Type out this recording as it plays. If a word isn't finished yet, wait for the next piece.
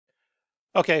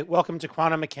Okay, welcome to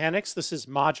quantum mechanics. This is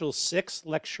module 6,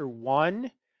 lecture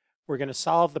 1. We're going to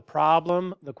solve the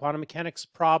quantum mechanics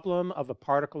problem of a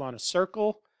particle on a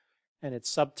circle, and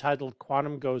it's subtitled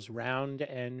Quantum Goes Round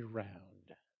and Round.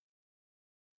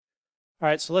 All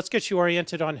right, so let's get you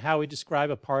oriented on how we describe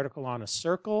a particle on a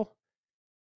circle.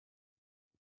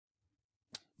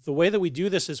 The way that we do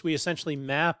this is we essentially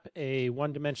map a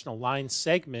one-dimensional line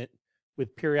segment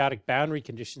with periodic boundary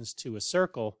conditions to a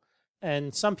circle.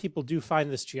 And some people do find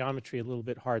this geometry a little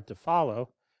bit hard to follow.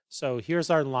 So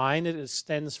here's our line. It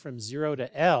extends from 0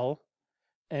 to L.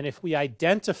 And if we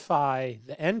identify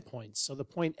the endpoints, so the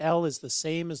point L is the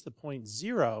same as the point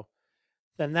 0,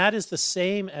 then that is the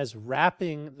same as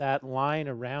wrapping that line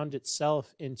around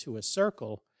itself into a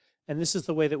circle. And this is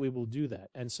the way that we will do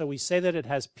that. And so we say that it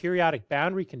has periodic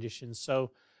boundary conditions so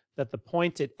that the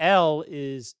point at L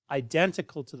is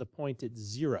identical to the point at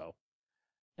 0.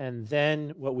 And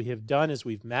then what we have done is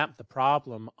we've mapped the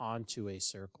problem onto a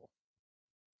circle.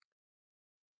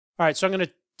 All right, so I'm going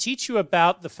to teach you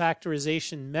about the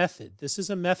factorization method. This is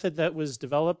a method that was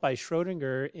developed by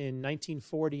Schroedinger in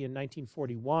 1940 and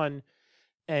 1941,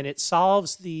 and it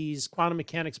solves these quantum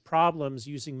mechanics problems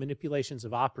using manipulations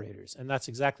of operators. And that's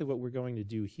exactly what we're going to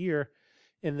do here.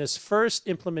 In this first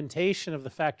implementation of the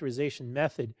factorization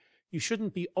method, you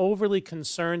shouldn't be overly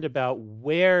concerned about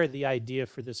where the idea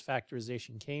for this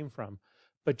factorization came from,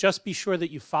 but just be sure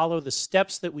that you follow the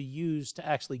steps that we use to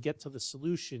actually get to the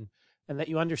solution and that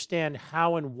you understand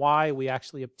how and why we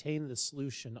actually obtain the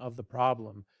solution of the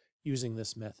problem using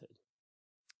this method.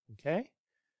 Okay?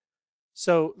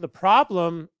 So the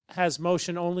problem has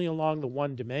motion only along the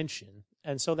one dimension,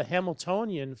 and so the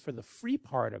Hamiltonian for the free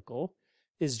particle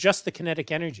is just the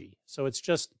kinetic energy. So it's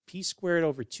just p squared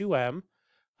over 2m.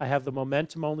 I have the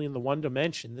momentum only in the one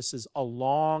dimension. This is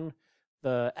along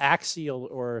the axial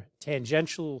or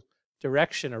tangential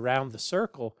direction around the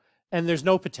circle, and there's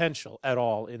no potential at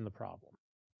all in the problem.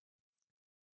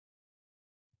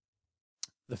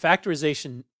 The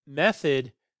factorization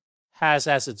method has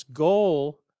as its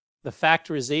goal the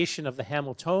factorization of the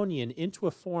Hamiltonian into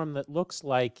a form that looks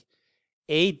like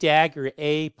A dagger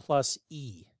A plus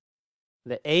E.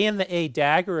 The A and the A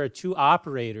dagger are two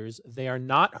operators. They are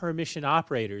not Hermitian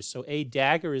operators. So A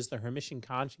dagger is the Hermitian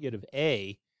conjugate of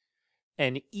A.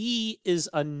 And E is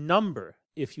a number.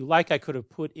 If you like, I could have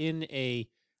put in a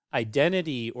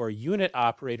identity or unit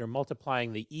operator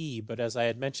multiplying the E. But as I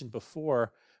had mentioned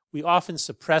before, we often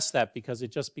suppress that because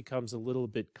it just becomes a little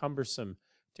bit cumbersome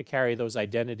to carry those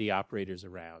identity operators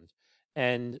around.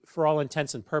 And for all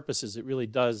intents and purposes, it really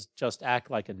does just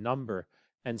act like a number.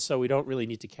 And so we don't really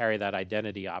need to carry that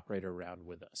identity operator around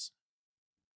with us.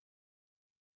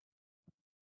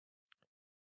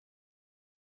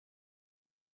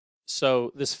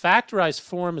 So this factorized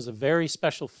form is a very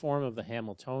special form of the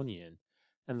Hamiltonian.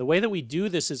 And the way that we do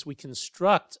this is we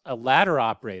construct a ladder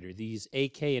operator. These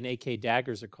AK and AK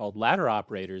daggers are called ladder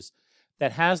operators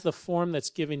that has the form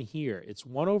that's given here. It's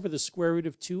 1 over the square root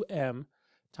of 2m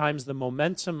times the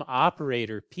momentum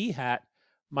operator p hat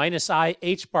minus I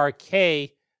h bar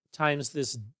k times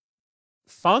this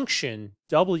function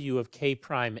w of k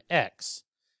prime x.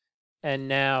 And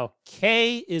now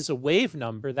k is a wave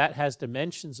number that has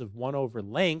dimensions of 1 over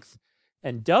length,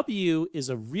 and w is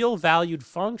a real valued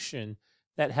function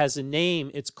that has a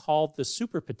name. It's called the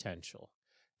superpotential.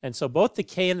 And so both the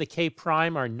k and the k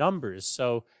prime are numbers.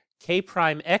 So k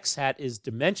prime x hat is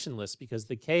dimensionless because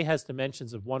the k has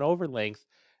dimensions of 1 over length,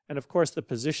 and of course the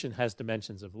position has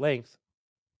dimensions of length.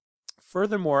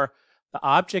 Furthermore, the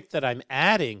object that I'm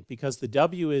adding, because the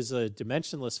w is a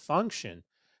dimensionless function,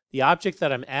 the object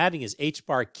that I'm adding is h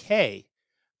bar k,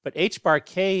 but h bar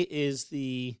k is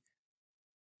the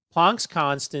Planck's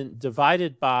constant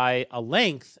divided by a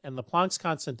length, and the Planck's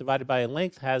constant divided by a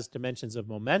length has dimensions of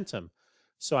momentum.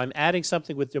 So I'm adding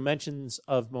something with dimensions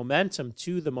of momentum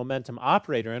to the momentum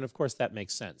operator, and of course that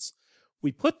makes sense.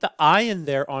 We put the I in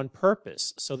there on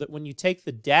purpose so that when you take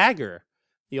the dagger,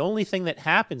 the only thing that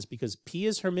happens, because p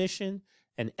is Hermitian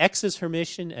and x is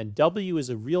Hermitian and w is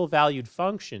a real valued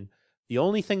function, the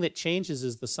only thing that changes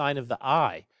is the sign of the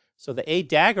I. So the A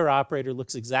dagger operator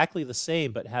looks exactly the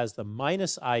same, but has the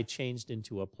minus I changed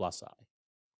into a plus I.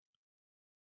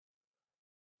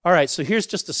 All right, so here's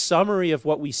just a summary of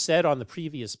what we said on the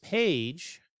previous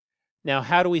page. Now,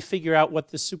 how do we figure out what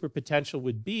the superpotential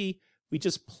would be? We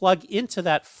just plug into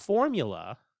that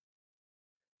formula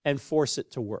and force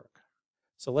it to work.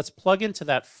 So let's plug into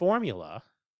that formula.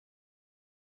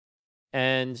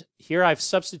 And here I've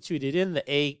substituted in the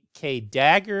AK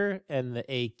dagger and the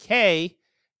AK,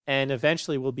 and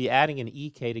eventually we'll be adding an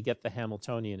EK to get the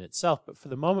Hamiltonian itself. But for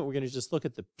the moment, we're going to just look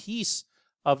at the piece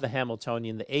of the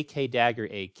Hamiltonian, the AK dagger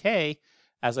AK.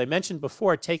 As I mentioned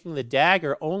before, taking the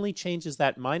dagger only changes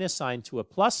that minus sign to a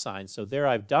plus sign. So there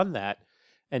I've done that.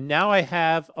 And now I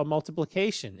have a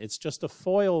multiplication. It's just a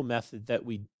FOIL method that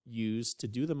we use to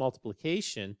do the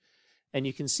multiplication. And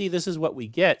you can see this is what we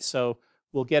get. So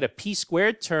we'll get a p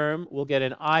squared term. We'll get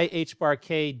an I h bar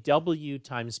k w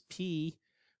times p.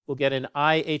 We'll get an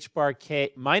I h bar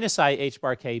k minus I h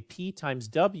bar k p times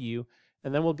w.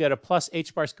 And then we'll get a plus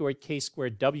h bar squared k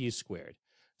squared w squared.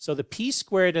 So the p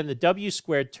squared and the w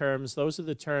squared terms, those are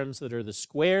the terms that are the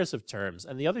squares of terms.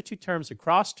 And the other two terms are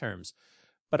cross terms.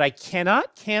 But I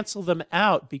cannot cancel them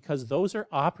out because those are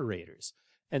operators.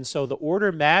 And so the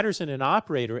order matters in an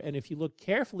operator. And if you look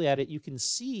carefully at it, you can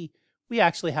see we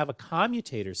actually have a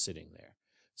commutator sitting there.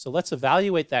 So let's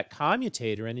evaluate that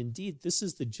commutator. And indeed, this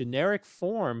is the generic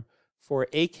form for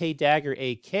AK dagger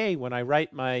AK when I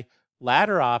write my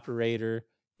ladder operator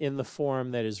in the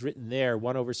form that is written there,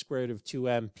 1 over square root of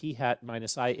 2m p hat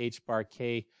minus I h bar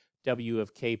k w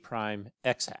of k prime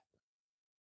x hat.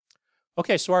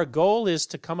 Okay, so our goal is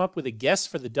to come up with a guess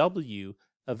for the w,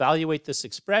 evaluate this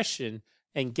expression,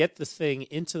 and get the thing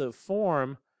into the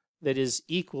form that is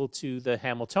equal to the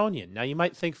Hamiltonian. Now, you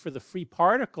might think for the free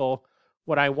particle,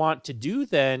 what I want to do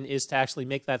then is to actually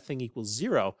make that thing equal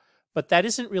 0. But that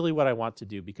isn't really what I want to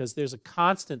do because there's a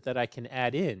constant that I can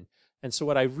add in. And so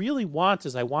what I really want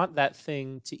is I want that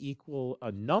thing to equal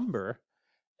a number.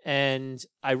 And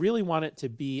I really want it to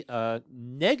be a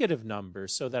negative number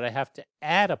so that I have to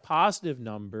add a positive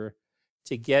number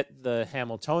to get the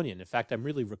Hamiltonian. In fact, I'm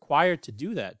really required to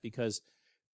do that because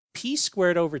p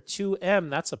squared over 2m,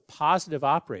 that's a positive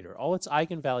operator. All its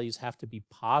eigenvalues have to be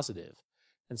positive.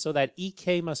 And so that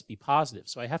ek must be positive.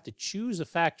 So I have to choose a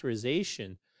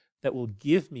factorization that will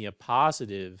give me a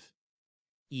positive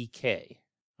ek.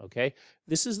 Okay?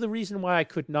 This is the reason why I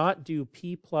could not do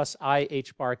p plus I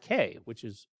h bar k, which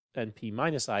is then p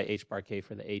minus I h bar k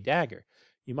for the a dagger.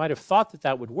 You might have thought that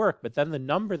that would work, but then the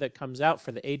number that comes out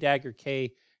for the a dagger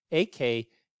k ak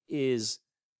is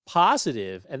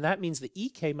positive, and that means the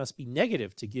ek must be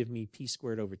negative to give me p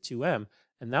squared over 2m,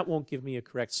 and that won't give me a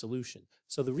correct solution.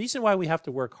 So the reason why we have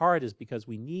to work hard is because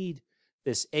we need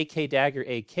this ak dagger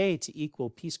ak to equal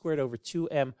p squared over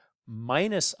 2m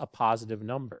minus a positive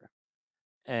number.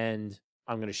 And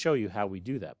I'm going to show you how we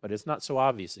do that, but it's not so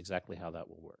obvious exactly how that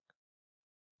will work.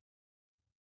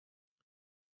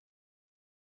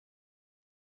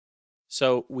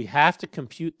 So we have to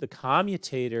compute the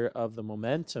commutator of the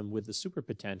momentum with the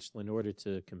superpotential in order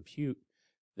to compute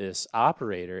this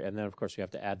operator. And then, of course, we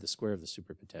have to add the square of the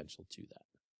superpotential to that.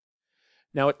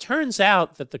 Now, it turns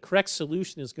out that the correct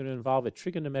solution is going to involve a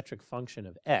trigonometric function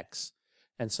of x.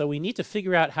 And so we need to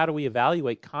figure out how do we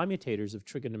evaluate commutators of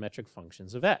trigonometric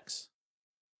functions of x.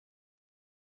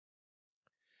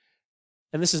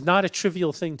 And this is not a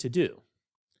trivial thing to do.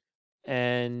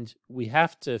 And we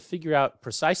have to figure out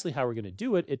precisely how we're going to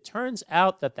do it. It turns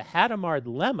out that the Hadamard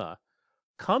lemma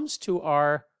comes to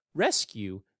our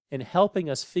rescue in helping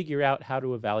us figure out how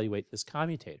to evaluate this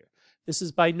commutator. This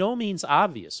is by no means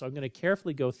obvious, so I'm going to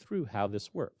carefully go through how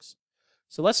this works.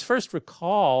 So let's first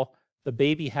recall the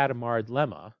baby Hadamard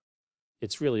lemma.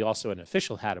 It's really also an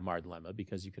official Hadamard lemma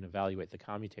because you can evaluate the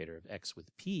commutator of x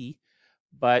with p,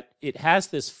 but it has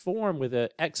this form with an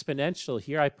exponential.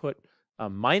 Here I put a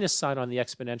minus sign on the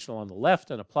exponential on the left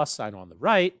and a plus sign on the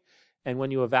right. And when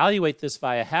you evaluate this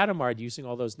via Hadamard using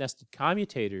all those nested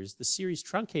commutators, the series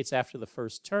truncates after the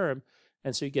first term.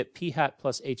 And so you get p hat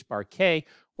plus h bar k.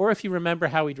 Or if you remember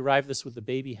how we derived this with the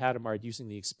baby Hadamard using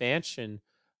the expansion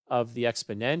of the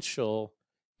exponential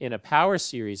in a power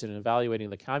series and evaluating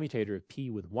the commutator of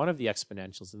p with one of the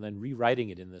exponentials and then rewriting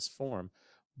it in this form,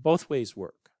 both ways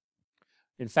work.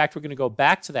 In fact, we're going to go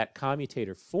back to that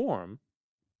commutator form,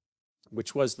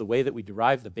 which was the way that we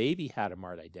derived the baby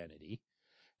Hadamard identity.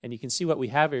 And you can see what we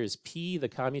have here is p, the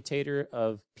commutator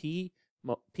of p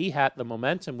hat, the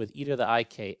momentum with e to the I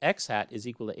k x hat is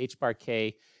equal to h bar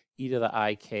k e to the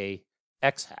I k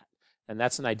x hat. And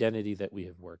that's an identity that we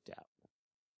have worked out.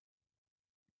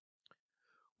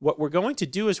 What we're going to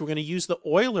do is we're going to use the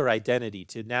Euler identity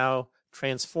to now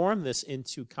transform this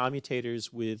into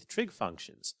commutators with trig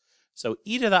functions. So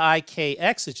e to the I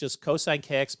kx is just cosine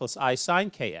kx plus I sine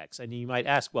kx. And you might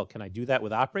ask, well, can I do that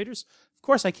with operators? Of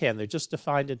course I can. They're just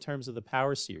defined in terms of the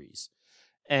power series.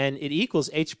 And it equals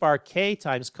h bar k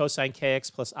times cosine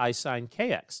kx plus I sine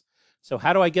kx. So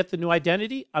how do I get the new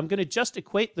identity? I'm going to just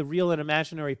equate the real and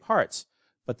imaginary parts.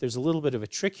 But there's a little bit of a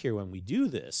trick here when we do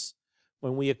this.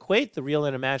 When we equate the real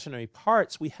and imaginary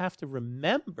parts, we have to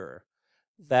remember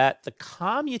that the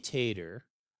commutator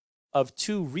of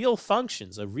two real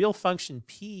functions, a real function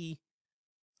p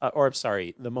or I'm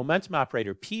sorry, the momentum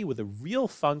operator p with a real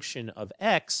function of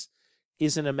x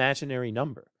is an imaginary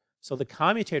number. So the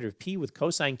commutator of p with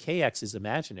cosine kx is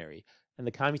imaginary, and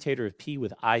the commutator of p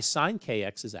with I sine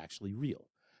kx is actually real.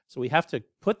 So we have to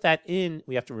put that in,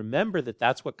 we have to remember that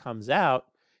that's what comes out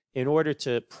in order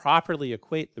to properly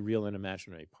equate the real and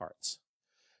imaginary parts.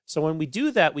 So when we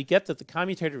do that, we get that the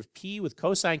commutator of p with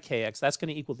cosine kx, that's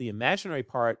going to equal the imaginary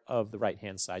part of the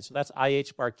right-hand side. So that's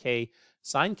IH bar k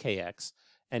sine kx.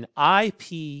 And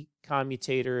IP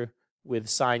commutator with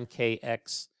sine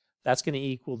kx, that's going to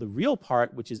equal the real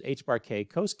part, which is h bar k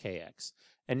cos kx.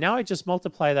 And now I just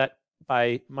multiply that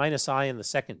by minus I in the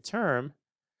second term.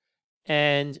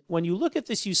 And when you look at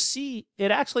this, you see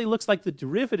it actually looks like the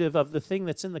derivative of the thing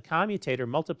that's in the commutator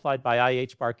multiplied by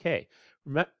IH bar k.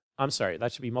 I'm sorry,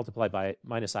 that should be multiplied by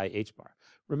minus IH bar.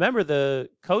 Remember, the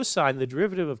cosine, the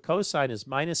derivative of cosine is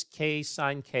minus k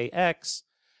sine kx,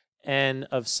 and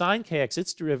of sine kx,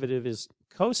 its derivative is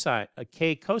cosine,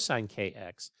 k cosine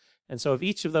kx. And so if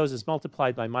each of those is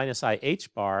multiplied by minus IH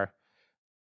bar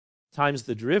times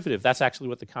the derivative, that's actually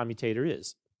what the commutator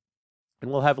is. And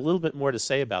we'll have a little bit more to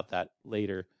say about that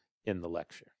later in the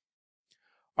lecture.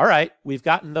 All right, we've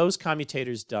gotten those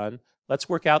commutators done. Let's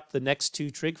work out the next two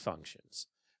trig functions.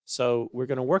 So we're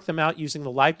going to work them out using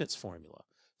the Leibniz formula.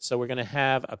 So we're going to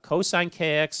have a cosine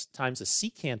kx times a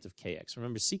secant of kx.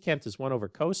 Remember, secant is 1 over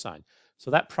cosine. So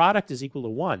that product is equal to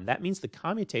 1. That means the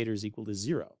commutator is equal to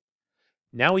 0.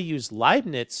 Now we use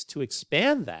Leibniz to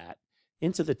expand that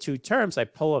into the two terms. I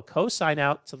pull a cosine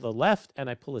out to the left and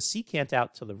I pull a secant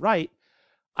out to the right.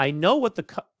 I know what the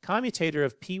commutator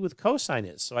of p with cosine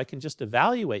is, so I can just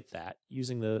evaluate that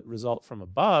using the result from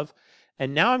above.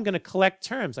 And now I'm going to collect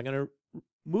terms. I'm going to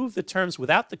move the terms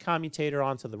without the commutator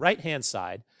onto the right-hand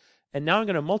side. And now I'm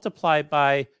going to multiply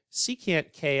by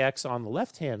secant kx on the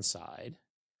left-hand side.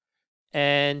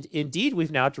 And indeed,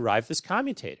 we've now derived this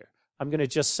commutator. I'm going to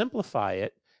just simplify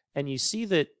it. And you see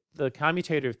that the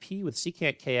commutator of p with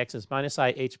secant kx is minus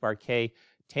IH bar k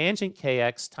tangent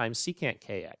kx times secant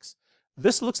kx.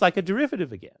 This looks like a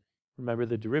derivative again. Remember,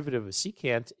 the derivative of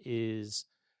secant is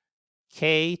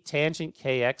k tangent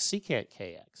kx secant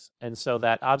kx. And so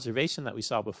that observation that we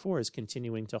saw before is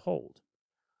continuing to hold.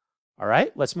 All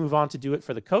right, let's move on to do it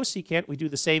for the cosecant. We do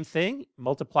the same thing,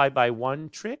 multiply by one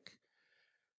trick.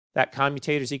 That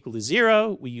commutator is equal to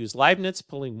 0. We use Leibniz,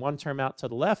 pulling one term out to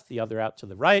the left, the other out to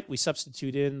the right. We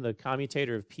substitute in the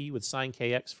commutator of p with sine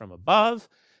kx from above.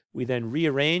 We then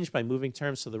rearrange by moving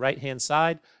terms to the right-hand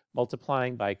side,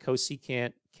 multiplying by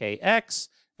cosecant kx,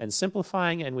 and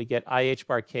simplifying, and we get IH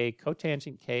bar k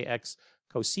cotangent kx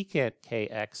cosecant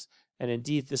kx. And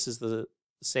indeed, this is the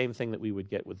same thing that we would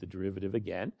get with the derivative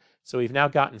again. So we've now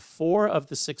gotten 4 of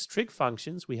the 6 trig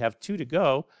functions. We have 2 to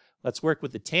go. Let's work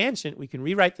with the tangent. We can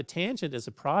rewrite the tangent as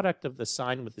a product of the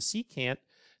sine with the secant.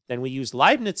 Then we use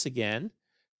Leibniz again,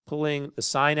 pulling the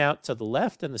sine out to the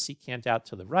left and the secant out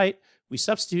to the right. We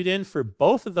substitute in for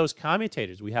both of those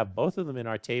commutators. We have both of them in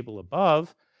our table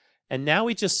above. And now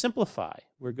we just simplify.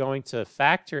 We're going to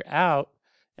factor out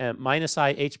minus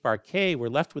IH bar k. We're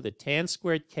left with a tan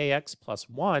squared kx plus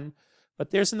 1.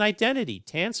 But there's an identity,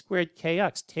 tan squared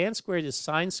kx. Tan squared is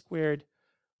sine squared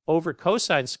over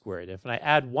cosine squared. If I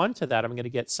add 1 to that, I'm going to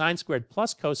get sine squared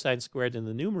plus cosine squared in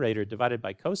the numerator divided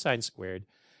by cosine squared.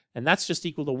 And that's just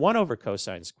equal to 1 over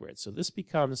cosine squared. So this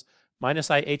becomes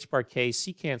minus IH bar k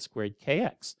secant squared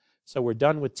kx. So we're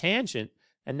done with tangent.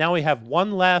 And now we have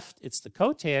 1 left. It's the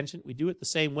cotangent. We do it the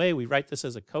same way. We write this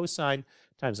as a cosine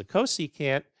times a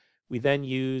cosecant. We then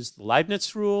use the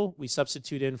Leibniz rule. We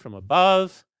substitute in from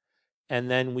above. And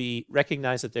then we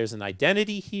recognize that there's an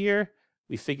identity here.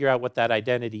 We figure out what that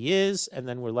identity is. And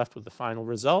then we're left with the final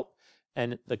result.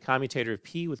 And the commutator of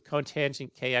p with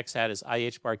cotangent kx hat is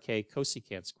IH bar k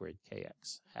cosecant squared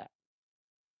kx hat.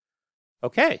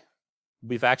 Okay,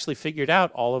 we've actually figured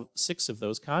out all of 6 of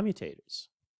those commutators.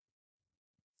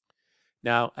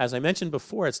 Now, as I mentioned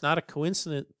before, it's not a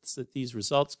coincidence that these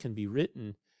results can be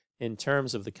written in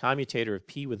terms of the commutator of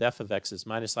p with f of x is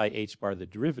minus IH bar the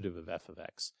derivative of f of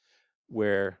x,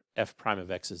 where f prime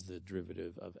of x is the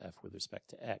derivative of f with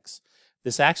respect to x.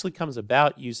 This actually comes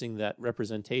about using that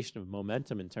representation of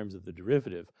momentum in terms of the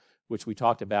derivative, which we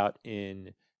talked about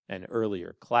in an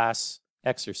earlier class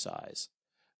exercise.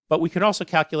 But we can also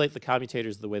calculate the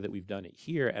commutators the way that we've done it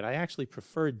here, and I actually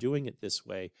prefer doing it this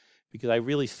way because I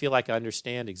really feel like I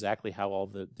understand exactly how all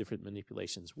the different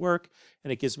manipulations work,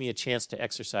 and it gives me a chance to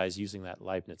exercise using that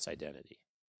Leibniz identity.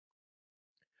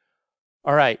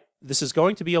 All right, this is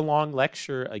going to be a long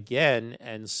lecture again,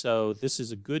 and so this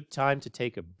is a good time to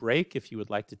take a break if you would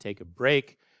like to take a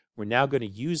break. We're now going to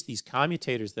use these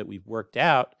commutators that we've worked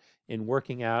out in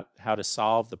working out how to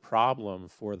solve the problem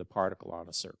for the particle on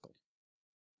a circle.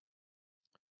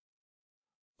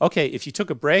 Okay, if you took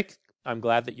a break, I'm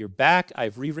glad that you're back.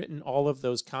 I've rewritten all of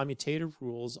those commutator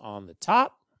rules on the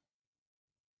top.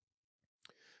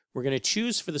 We're going to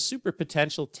choose for the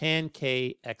superpotential tan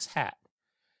k x hat.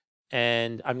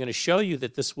 And I'm going to show you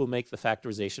that this will make the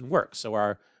factorization work. So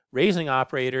our raising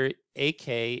operator,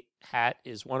 ak hat,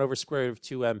 is 1 over square root of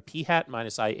 2m p hat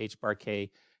minus I h bar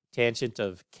k tangent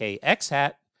of k x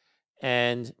hat.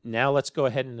 And now let's go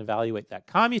ahead and evaluate that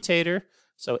commutator.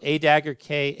 So a dagger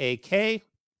k a k.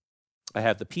 I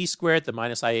have the p squared, the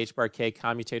minus I h bar k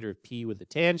commutator of p with the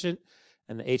tangent,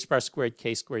 and the h bar squared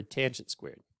k squared tangent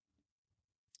squared.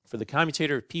 For the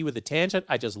commutator of p with the tangent,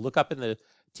 I just look up in the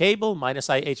table, minus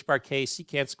I h bar k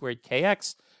secant squared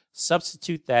kx,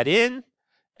 substitute that in,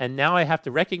 and now I have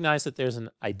to recognize that there's an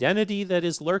identity that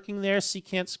is lurking there,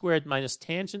 secant squared minus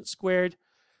tangent squared.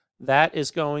 That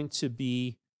is going to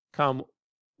become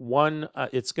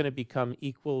it's going to become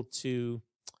equal to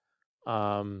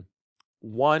 1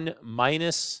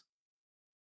 minus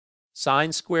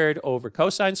sine squared over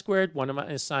cosine squared. 1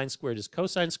 minus sine squared is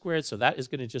cosine squared, so that is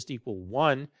going to just equal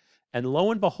 1. And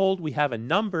lo and behold, we have a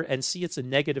number, and see, it's a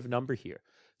negative number here.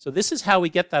 So this is how we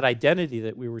get that identity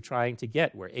that we were trying to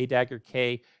get, where a dagger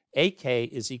k ak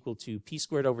is equal to p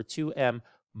squared over 2m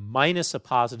minus a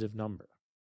positive number.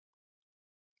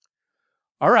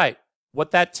 All right,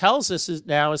 what that tells us is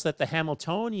that the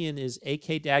Hamiltonian is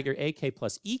ak dagger ak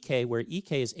plus ek, where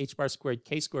ek is h bar squared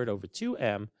k squared over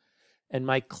 2m. And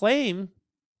my claim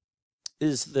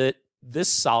is that this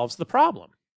solves the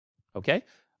problem, okay?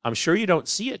 I'm sure you don't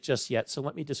see it just yet, so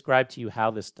let me describe to you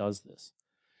how this does this.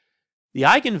 The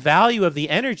eigenvalue of the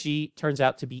energy turns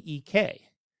out to be ek.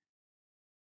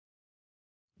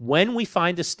 When we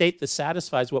find a state that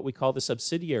satisfies what we call the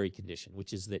subsidiary condition,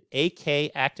 which is that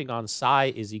ak acting on psi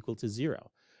is equal to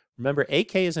 0. Remember,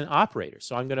 ak is an operator,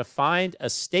 so I'm going to find a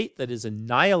state that is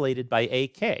annihilated by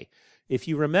ak. If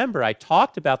you remember, I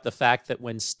talked about the fact that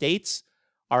when states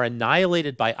are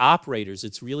annihilated by operators,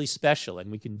 it's really special,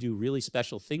 and we can do really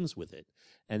special things with it.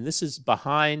 And this is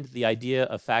behind the idea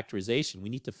of factorization. We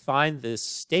need to find this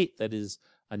state that is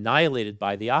annihilated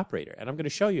by the operator. And I'm going to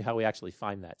show you how we actually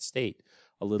find that state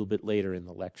a little bit later in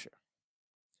the lecture.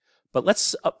 But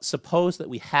let's suppose that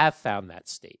we have found that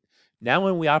state. Now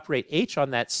when we operate h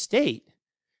on that state,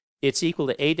 it's equal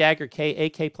to a dagger k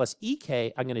ak plus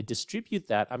ek. I'm going to distribute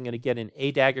that. I'm going to get an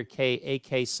a dagger k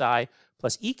ak psi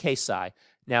plus ek psi.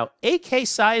 Now, ak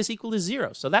psi is equal to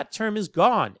 0, so that term is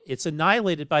gone. It's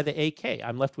annihilated by the ak.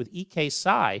 I'm left with ek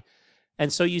psi.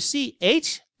 And so you see,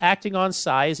 h acting on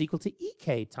psi is equal to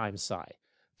ek times psi.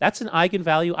 That's an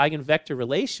eigenvalue-eigenvector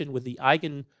relation with the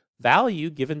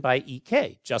eigenvalue given by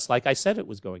ek, just like I said it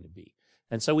was going to be.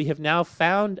 And so we have now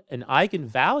found an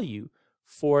eigenvalue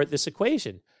for this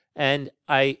equation. And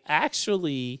I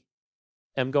actually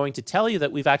am going to tell you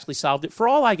that we've actually solved it for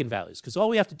all eigenvalues, because all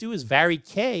we have to do is vary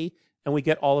k, and we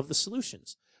get all of the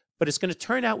solutions. But it's going to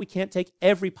turn out we can't take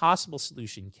every possible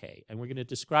solution k, and we're going to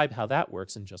describe how that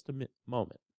works in just a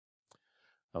moment.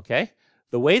 Okay?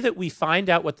 The way that we find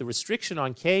out what the restriction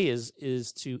on k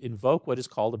is to invoke what is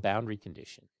called a boundary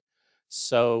condition.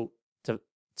 So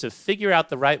to figure out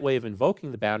the right way of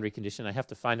invoking the boundary condition, I have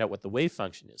to find out what the wave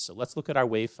function is. So let's look at our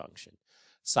wave function.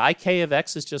 Psi k of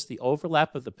x is just the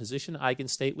overlap of the position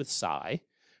eigenstate with psi.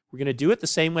 We're going to do it the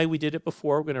same way we did it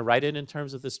before. We're going to write it in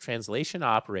terms of this translation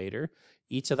operator,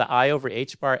 e to the I over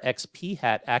h bar x p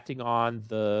hat acting on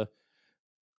the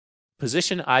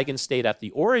position eigenstate at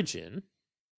the origin.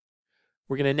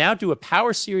 We're going to now do a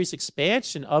power series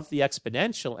expansion of the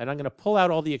exponential, and I'm going to pull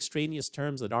out all the extraneous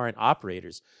terms that aren't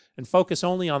operators and focus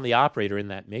only on the operator in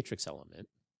that matrix element.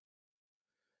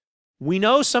 We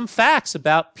know some facts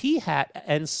about p hat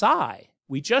and psi.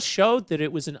 We just showed that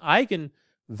it was an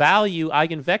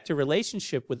eigenvalue-eigenvector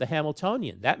relationship with the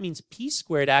Hamiltonian. That means p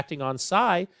squared acting on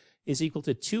psi is equal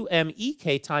to 2m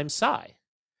ek times psi.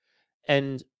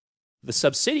 And the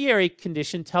subsidiary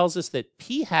condition tells us that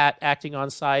p hat acting on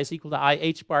psi is equal to I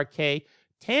h bar k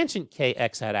tangent k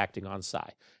x hat acting on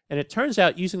psi. And it turns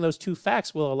out using those two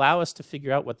facts will allow us to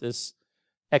figure out what this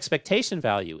expectation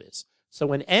value is. So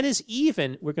when n is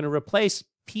even, we're going to replace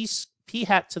p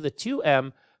hat to the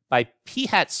 2m by p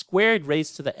hat squared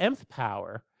raised to the mth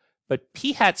power. But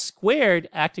p hat squared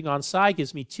acting on psi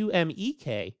gives me 2m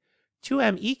ek.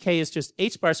 2m ek is just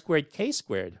h bar squared k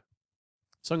squared.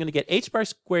 So I'm going to get h bar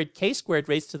squared k squared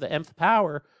raised to the mth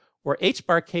power, or h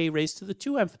bar k raised to the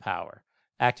 2mth power,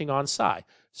 acting on psi.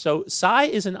 So psi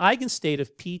is an eigenstate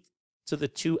of p to the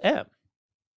 2m.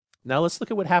 Now let's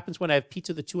look at what happens when I have p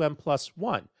to the 2m plus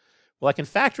 1. Well, I can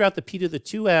factor out the p to the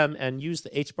 2m and use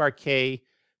the h bar k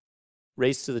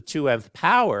raised to the 2mth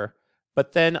power,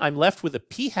 but then I'm left with a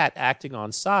p hat acting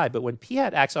on psi. But when p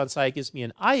hat acts on psi, it gives me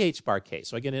an I h bar k.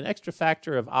 So I get an extra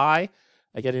factor of I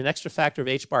get an extra factor of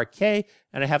h bar k,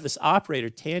 and I have this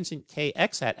operator tangent k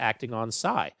x hat acting on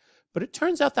psi. But it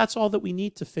turns out that's all that we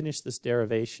need to finish this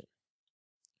derivation.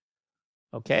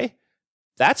 Okay?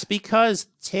 That's because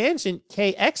tangent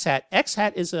k x hat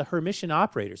is a Hermitian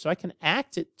operator, so I can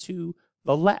act it to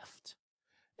the left.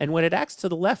 And when it acts to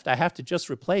the left, I have to just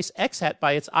replace x hat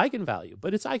by its eigenvalue,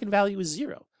 but its eigenvalue is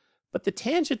 0. But the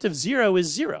tangent of 0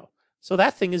 is 0, so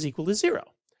that thing is equal to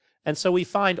 0. And so we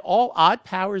find all odd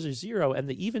powers are 0, and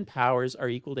the even powers are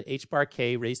equal to h bar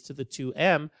k raised to the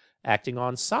 2m acting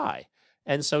on psi.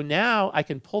 And so now I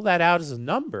can pull that out as a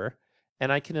number,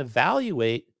 and I can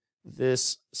evaluate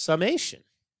this summation.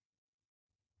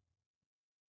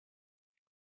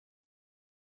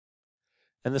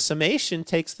 And the summation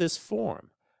takes this form.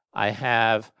 I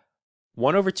have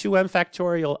 1 over 2m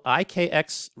factorial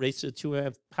ikx raised to the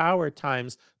 2m power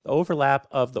times the overlap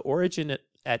of the origin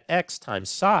at x times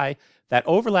psi. That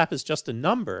overlap is just a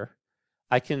number.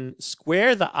 I can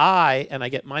square the I, and I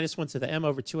get minus 1 to the m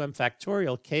over 2m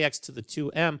factorial kx to the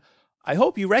 2m. I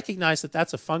hope you recognize that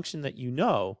that's a function that you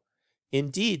know.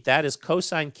 Indeed, that is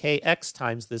cosine kx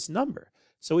times this number.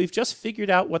 So we've just figured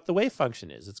out what the wave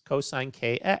function is. It's cosine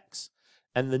kx.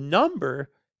 And the number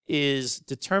is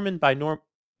determined by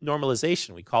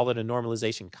normalization. We call it a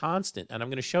normalization constant, and I'm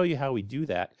going to show you how we do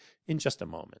that in just a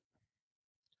moment.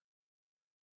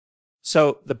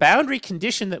 So the boundary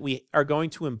condition that we are going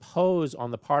to impose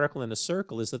on the particle in a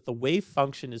circle is that the wave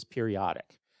function is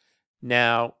periodic.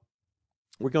 Now,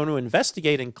 we're going to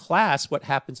investigate in class what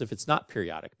happens if it's not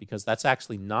periodic, because that's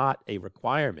actually not a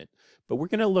requirement. But we're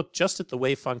going to look just at the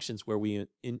wave functions where we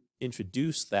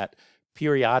introduce that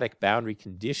periodic boundary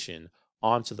condition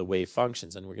onto the wave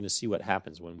functions, and we're going to see what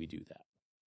happens when we do that.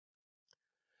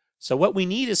 So what we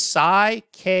need is psi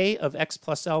k of x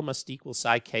plus L must equal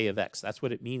psi k of x. That's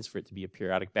what it means for it to be a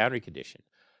periodic boundary condition.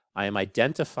 I am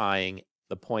identifying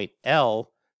the point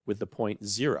L with the point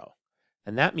 0.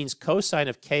 And that means cosine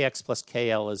of kx plus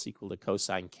kl is equal to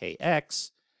cosine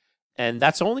kx. And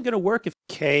that's only going to work if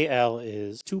kl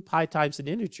is 2 pi times an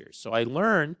integer. So I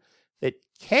learn that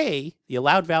k, the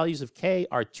allowed values of k,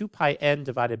 are 2 pi n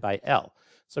divided by L.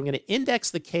 So I'm going to index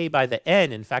the k by the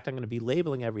n. In fact, I'm going to be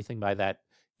labeling everything by that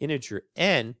integer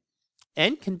n.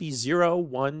 N can be 0,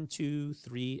 1, 2,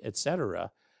 3,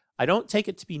 etc. I don't take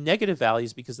it to be negative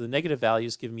values because the negative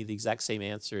values give me the exact same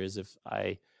answer as if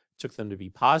I took them to be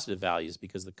positive values,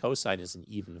 because the cosine is an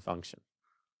even function.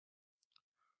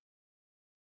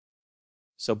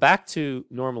 So back to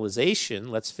normalization.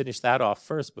 Let's finish that off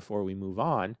first before we move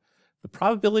on. The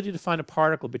probability to find a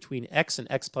particle between x and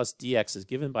x plus dx is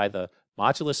given by the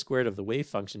modulus squared of the wave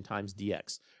function times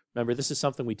dx. Remember, this is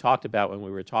something we talked about when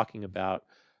we were talking about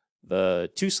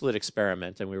the two-slit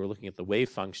experiment, and we were looking at the wave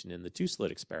function in the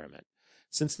two-slit experiment.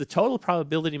 Since the total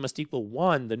probability must equal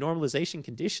 1, the normalization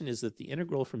condition is that the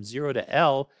integral from 0 to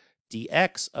L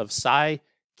dx of psi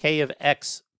k of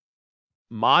x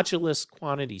modulus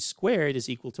quantity squared is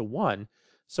equal to 1.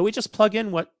 So we just plug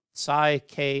in what psi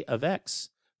k of x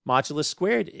modulus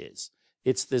squared is.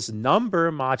 It's this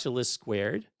number modulus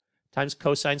squared times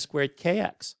cosine squared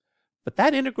kx. But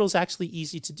that integral is actually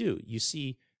easy to do. You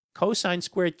see, cosine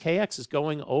squared kx is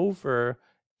going over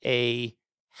a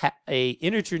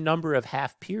integer number of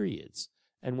half periods.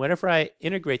 And whenever I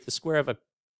integrate the square of a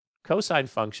cosine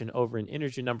function over an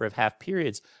integer number of half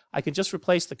periods, I can just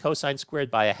replace the cosine squared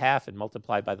by a half and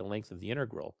multiply by the length of the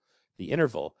interval.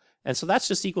 And so that's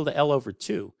just equal to L over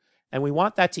 2. And we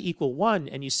want that to equal 1.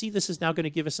 And you see this is now going to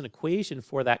give us an equation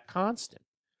for that constant.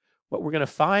 What we're going to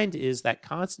find is that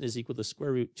constant is equal to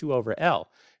square root 2 over L.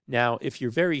 Now, if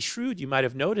you're very shrewd, you might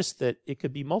have noticed that it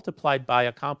could be multiplied by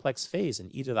a complex phase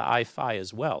and e to the I phi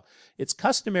as well. It's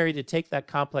customary to take that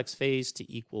complex phase to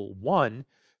equal 1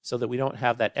 so that we don't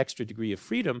have that extra degree of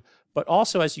freedom. But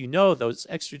also, as you know, those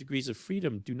extra degrees of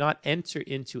freedom do not enter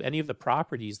into any of the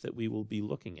properties that we will be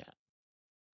looking at.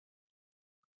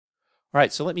 All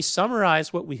right, so let me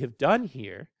summarize what we have done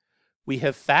here. We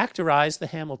have factorized the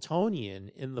Hamiltonian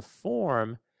in the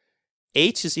form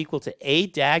h is equal to a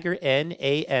dagger n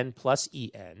a n plus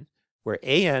e n, where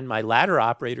a n, my ladder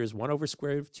operator, is 1 over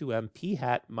square root of 2m p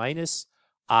hat minus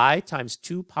I times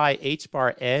 2 pi h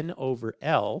bar n over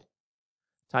L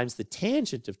times the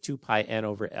tangent of 2 pi n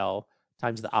over L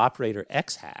times the operator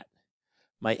x hat.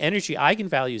 My energy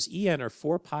eigenvalues En are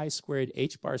 4 pi squared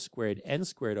h bar squared n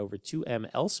squared over 2m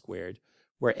L squared,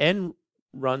 where n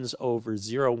runs over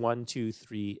 0, 1, 2,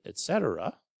 3,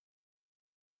 etc.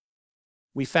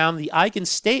 We found the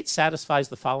eigenstate satisfies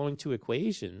the following two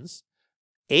equations.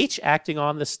 H acting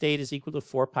on the state is equal to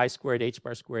 4 pi squared h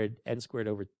bar squared n squared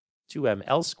over 2m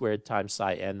L squared times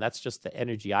psi n. That's just the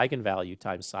energy eigenvalue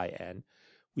times psi n.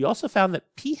 We also found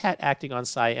that p hat acting on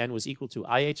psi n was equal to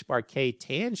I h bar k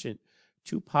tangent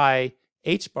 2 pi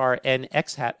h bar n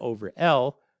x hat over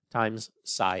L times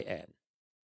psi n.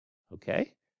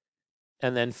 Okay?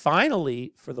 And then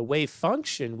finally, for the wave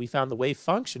function, we found the wave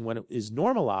function, when it is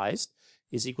normalized,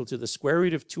 is equal to the square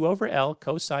root of 2 over L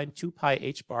cosine 2 pi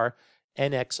h bar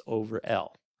nx over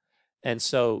L. And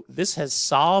so this has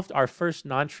solved our first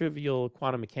non-trivial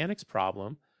quantum mechanics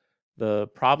problem, the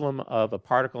problem of a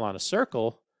particle on a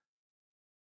circle,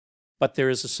 but there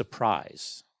is a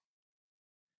surprise.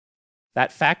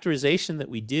 That factorization that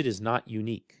we did is not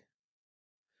unique.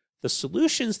 The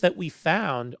solutions that we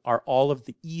found are all of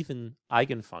the even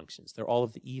eigenfunctions. They're all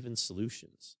of the even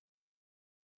solutions.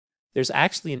 There's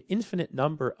actually an infinite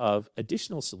number of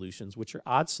additional solutions, which are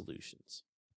odd solutions.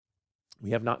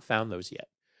 We have not found those yet.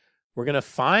 We're going to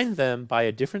find them by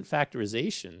a different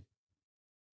factorization,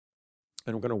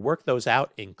 and we're going to work those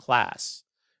out in class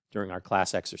during our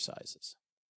class exercises.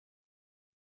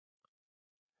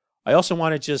 I also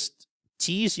want to just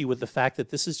tease you with the fact that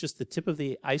this is just the tip of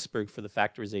the iceberg for the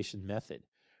factorization method.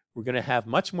 We're going to have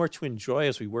much more to enjoy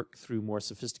as we work through more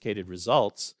sophisticated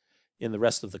results in the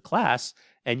rest of the class,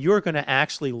 and you're going to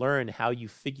actually learn how you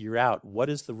figure out what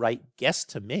is the right guess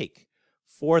to make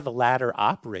for the ladder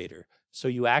operator, so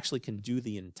you actually can do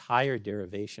the entire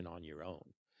derivation on your own.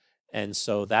 And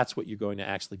so that's what you're going to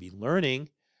actually be learning.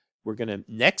 We're going to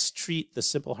next treat the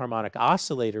simple harmonic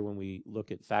oscillator when we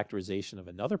look at factorization of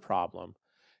another problem.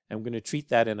 And we're going to treat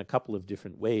that in a couple of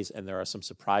different ways, and there are some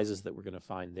surprises that we're going to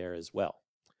find there as well.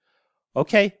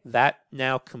 Okay, that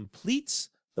now completes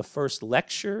the first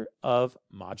lecture of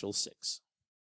Module 6.